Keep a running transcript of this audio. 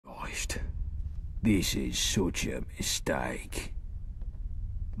This is such a mistake.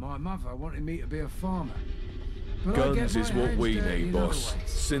 My mother wanted me to be a farmer. But I get Guns my is what hands we dirty need, in other boss. ways.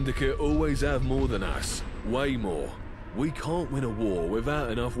 Syndicate always have more than us. Way more. We can't win a war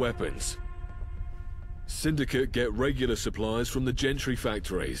without enough weapons. Syndicate get regular supplies from the gentry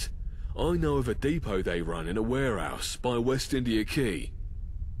factories. I know of a depot they run in a warehouse by West India Quay.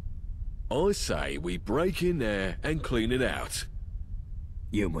 I say we break in there and clean it out.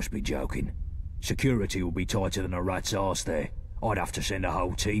 You must be joking. Security will be tighter than a rat's arse there. I'd have to send a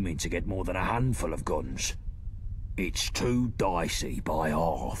whole team in to get more than a handful of guns. It's too dicey by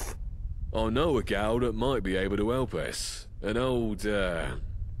half. I know a gal that might be able to help us. An old,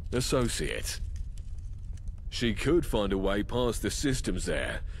 associate. She could find a way past the systems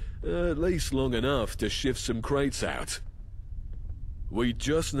there, at least long enough to shift some crates out. We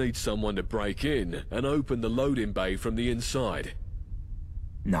just need someone to break in and open the loading bay from the inside.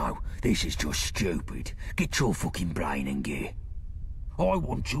 No, this is just stupid. Get your fucking brain in gear. I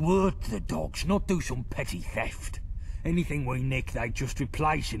want to hurt the dogs, not do some petty theft. Anything we nick, they just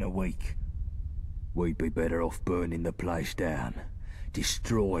replace in a week. We'd be better off burning the place down.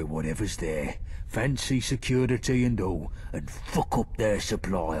 Destroy whatever's there, fancy security and all, and fuck up their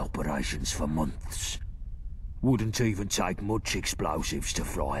supply operations for months. Wouldn't even take much explosives to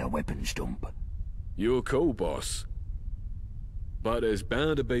fry a weapons dump. You're cool, boss. But there's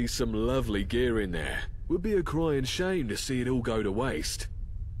bound to be some lovely gear in there. Would be a crying shame to see it all go to waste.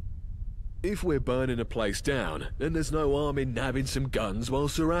 If we're burning a place down, then there's no harm in nabbing some guns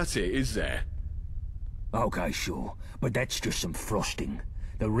whilst we're at it, is there? Okay, sure, but that's just some frosting.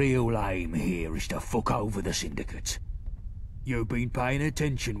 The real aim here is to fuck over the Syndicate. You been paying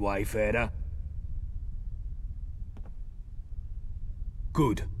attention, Wayfarer?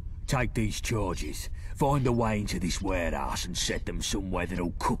 Good. Take these charges. Find a way into this warehouse and set them somewhere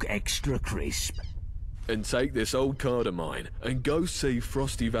that'll cook extra crisp. And take this old card of mine and go see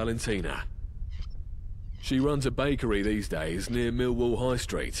Frosty Valentina. She runs a bakery these days near Millwall High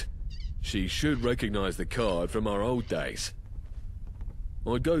Street. She should recognize the card from our old days.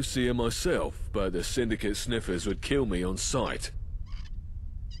 I'd go see her myself, but the Syndicate sniffers would kill me on sight.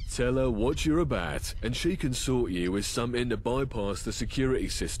 Tell her what you're about, and she can sort you with something to bypass the security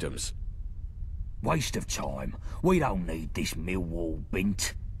systems. Waste of time. We don't need this Millwall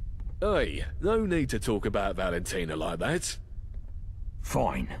bint. Hey, no need to talk about Valentina like that.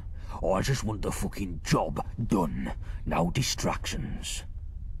 Fine. I just want the fucking job done. No distractions.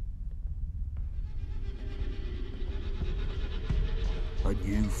 A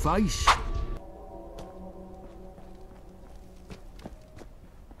new face?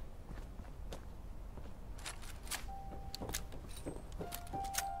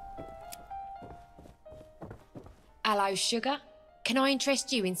 Hello, sugar. Can I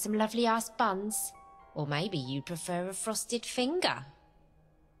interest you in some lovely ass buns? Or maybe you'd prefer a frosted finger.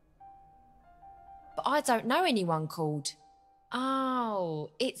 But I don't know anyone called... Oh,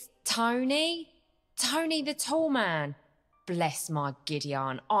 it's Tony? Tony the tall man. Bless my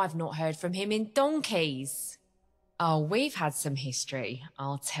Gideon, I've not heard from him in donkeys. Oh, we've had some history,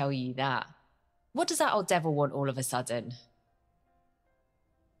 I'll tell you that. What does that old devil want all of a sudden?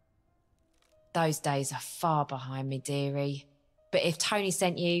 Those days are far behind me, dearie. But if Tony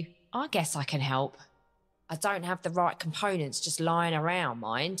sent you, I guess I can help. I don't have the right components just lying around,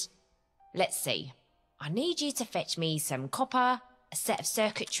 mind. Let's see. I need you to fetch me some copper, a set of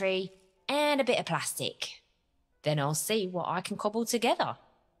circuitry, and a bit of plastic. Then I'll see what I can cobble together.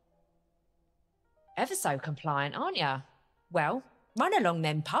 Ever so compliant, aren't you? Well, run along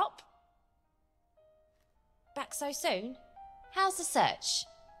then, pup. Back so soon? How's the search?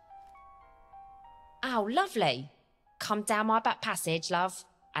 Oh, lovely. Come down my back passage, love,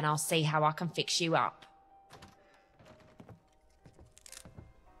 and I'll see how I can fix you up.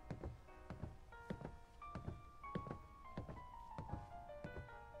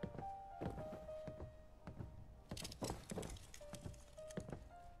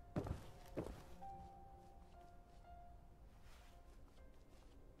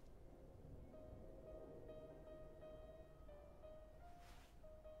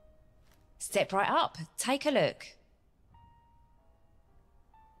 Step right up, take a look.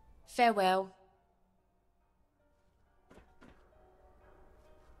 Farewell.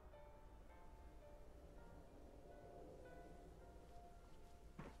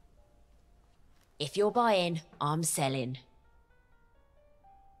 If you're buying, I'm selling.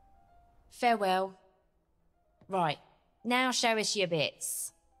 Farewell. Right, now show us your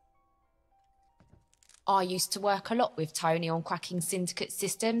bits. I used to work a lot with Tony on cracking Syndicate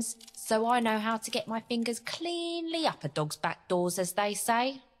systems, so I know how to get my fingers cleanly up a dog's back doors, as they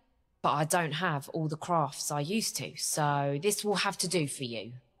say. but I don't have all the crafts I used to, so this will have to do for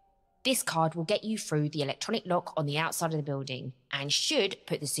you. This card will get you through the electronic lock on the outside of the building and should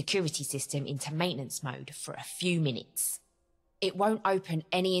put the security system into maintenance mode for a few minutes. It won't open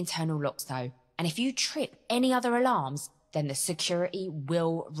any internal locks though, and if you trip any other alarms, then the security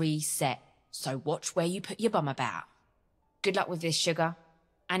will reset. So watch where you put your bum about. Good luck with this, sugar.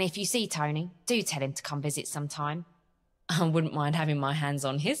 And if you see Tony, do tell him to come visit sometime. I wouldn't mind having my hands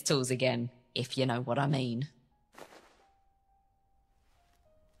on his tools again, if you know what I mean.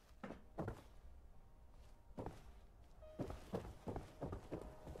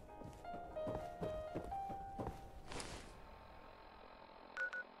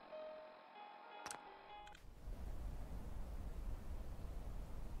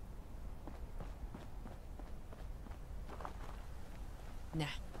 Nah,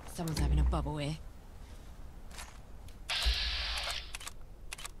 someone's having a bubble here.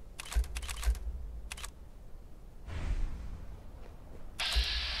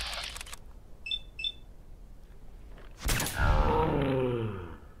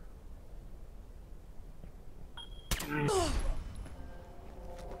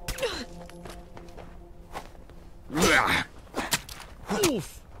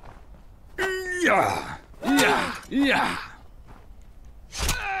 Yeah.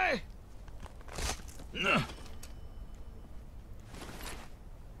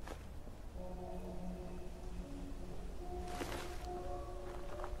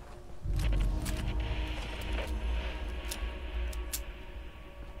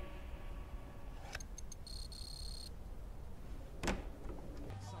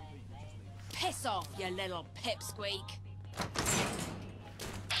 Piss off, you little pipsqueak.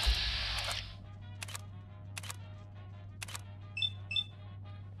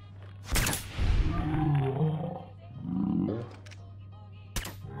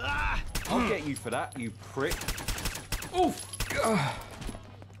 I'll get you for that, you prick. Oof!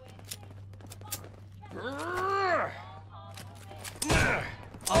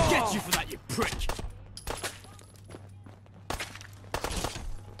 I'll get you for that, you prick!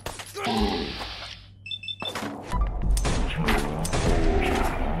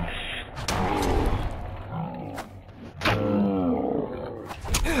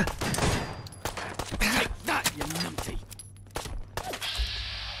 Take that, you numpty!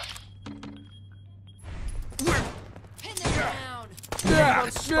 Pin them down.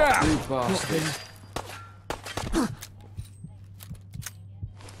 Yeah! You bastard.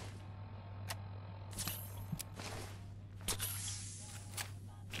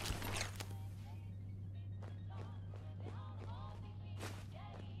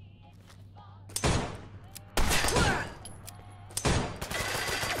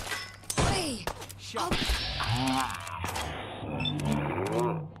 Oi!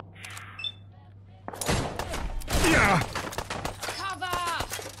 Cover!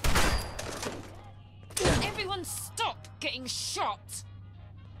 Everyone stop getting shot!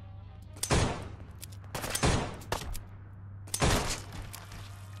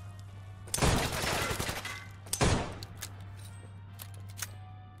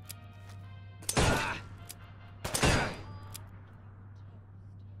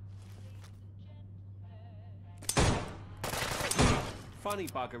 Funny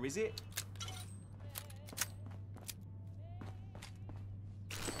bugger, is it?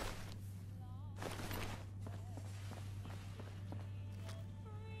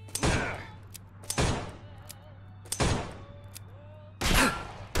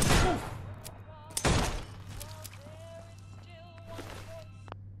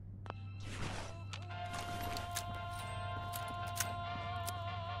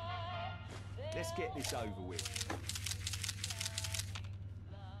 Let's get this over with.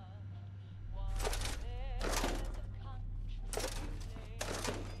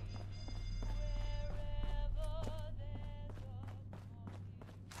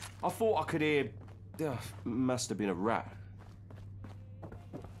 I thought I could hear... must have been a rat.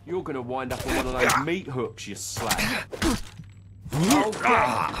 You're gonna wind up on one of those meat hooks, you slag.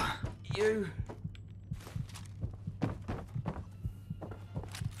 Oh, you...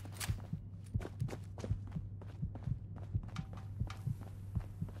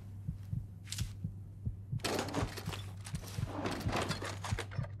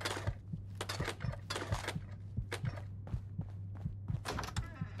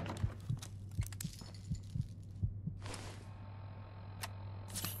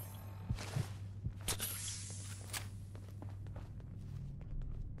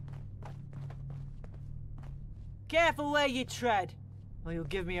 Careful where you tread, or you'll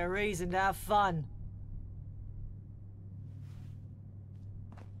give me a reason to have fun.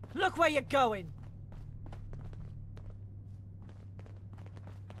 Look where you're going!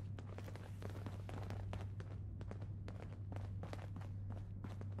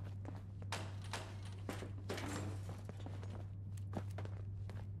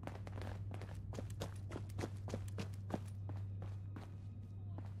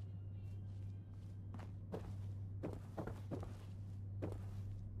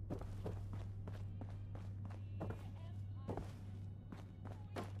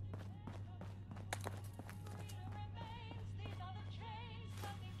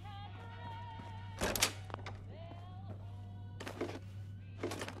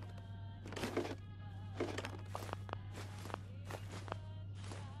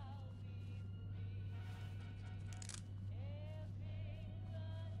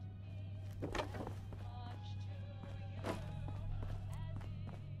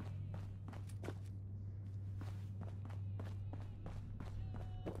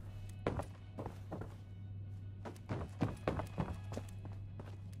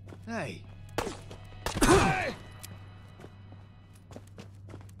 Hey.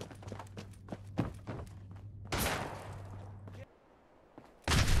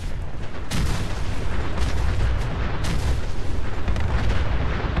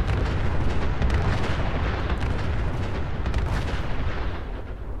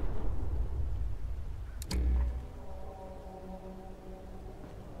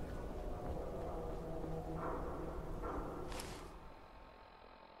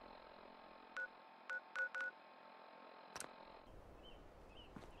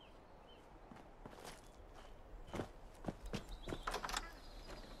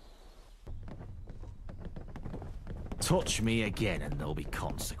 Touch me again and there'll be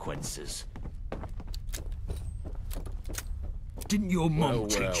consequences. Didn't your mum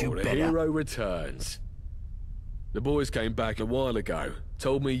teach you the better? hero returns. The boys came back a while ago,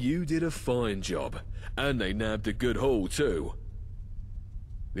 told me you did a fine job, and they nabbed a good haul too.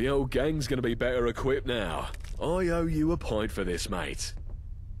 The old gang's gonna be better equipped now. I owe you a pint for this, mate.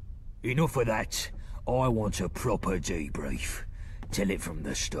 Enough of that. I want a proper debrief. Tell it from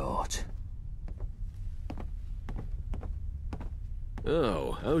the start.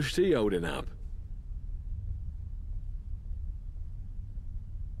 Oh, how's she holding up?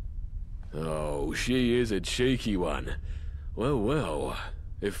 Oh, she is a cheeky one. Well, well,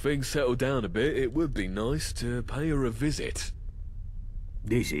 if things settle down a bit, it would be nice to pay her a visit.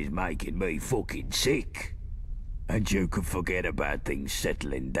 This is making me fucking sick. And you can forget about things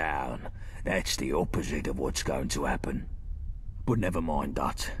settling down. That's the opposite of what's going to happen. But never mind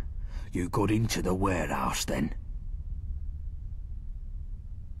that. You got into the warehouse then?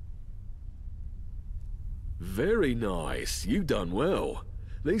 Very nice. You done well.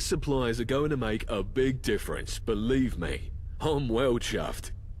 These supplies are going to make a big difference, believe me. I'm well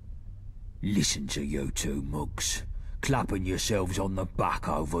chuffed. Listen to you two mugs. Clapping yourselves on the back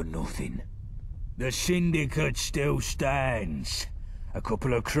over nothing. The Syndicate still stands. A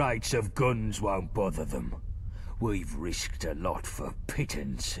couple of crates of guns won't bother them. We've risked a lot for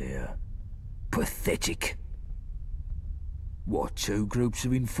pittance here. Pathetic. What, two groups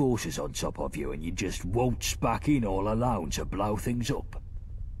of enforcers on top of you and you just waltz back in all alone to blow things up?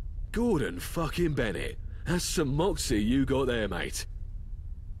 Gordon fucking Bennett. That's some moxie you got there, mate.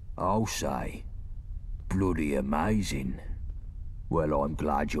 I'll say. Bloody amazing. Well, I'm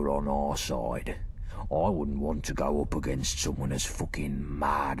glad you're on our side. I wouldn't want to go up against someone as fucking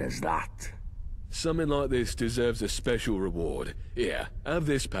mad as that. Something like this deserves a special reward. Here, have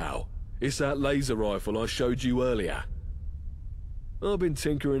this, pal. It's that laser rifle I showed you earlier. I've been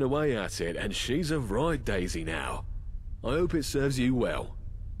tinkering away at it, and she's a right daisy now. I hope it serves you well.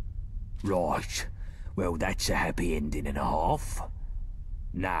 Right. Well, that's a happy ending and a half.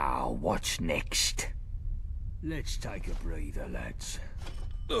 Now, what's next? Let's take a breather, lads.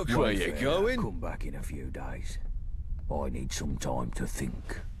 Look where you're going. Come back in a few days. I need some time to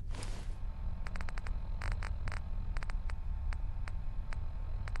think.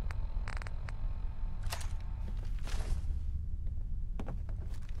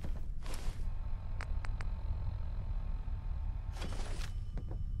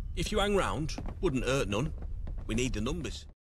 If you hang round, wouldn't hurt none. We need the numbers.